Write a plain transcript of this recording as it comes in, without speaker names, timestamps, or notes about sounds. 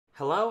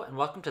Hello and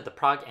welcome to the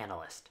Prog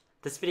Analyst.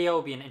 This video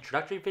will be an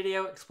introductory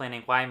video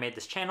explaining why I made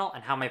this channel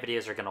and how my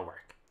videos are going to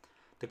work.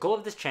 The goal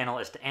of this channel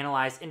is to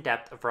analyze in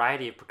depth a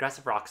variety of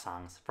progressive rock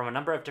songs from a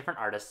number of different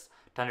artists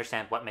to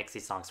understand what makes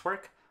these songs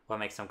work, what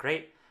makes them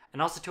great,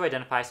 and also to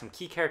identify some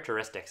key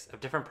characteristics of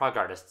different prog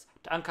artists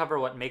to uncover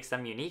what makes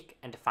them unique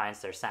and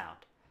defines their sound.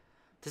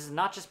 This is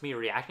not just me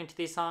reacting to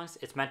these songs,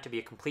 it's meant to be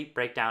a complete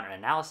breakdown and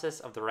analysis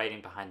of the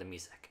writing behind the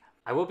music.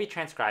 I will be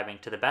transcribing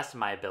to the best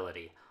of my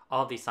ability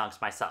all of these songs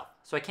myself,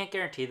 so I can't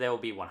guarantee they will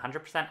be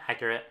 100%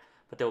 accurate,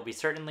 but they will be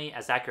certainly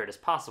as accurate as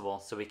possible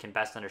so we can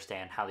best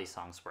understand how these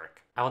songs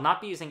work. I will not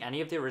be using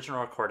any of the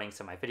original recordings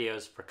in my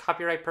videos for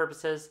copyright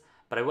purposes,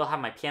 but I will have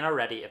my piano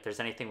ready if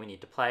there's anything we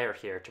need to play or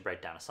hear to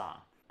break down a song.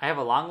 I have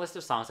a long list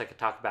of songs I could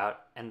talk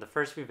about, and the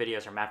first few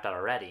videos are mapped out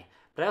already,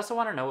 but I also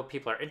want to know what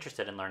people are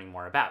interested in learning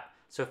more about,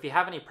 so if you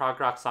have any prog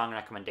rock song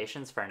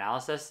recommendations for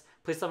analysis,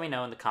 please let me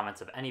know in the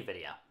comments of any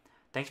video.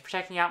 Thanks for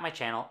checking out my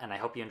channel, and I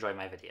hope you enjoy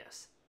my videos.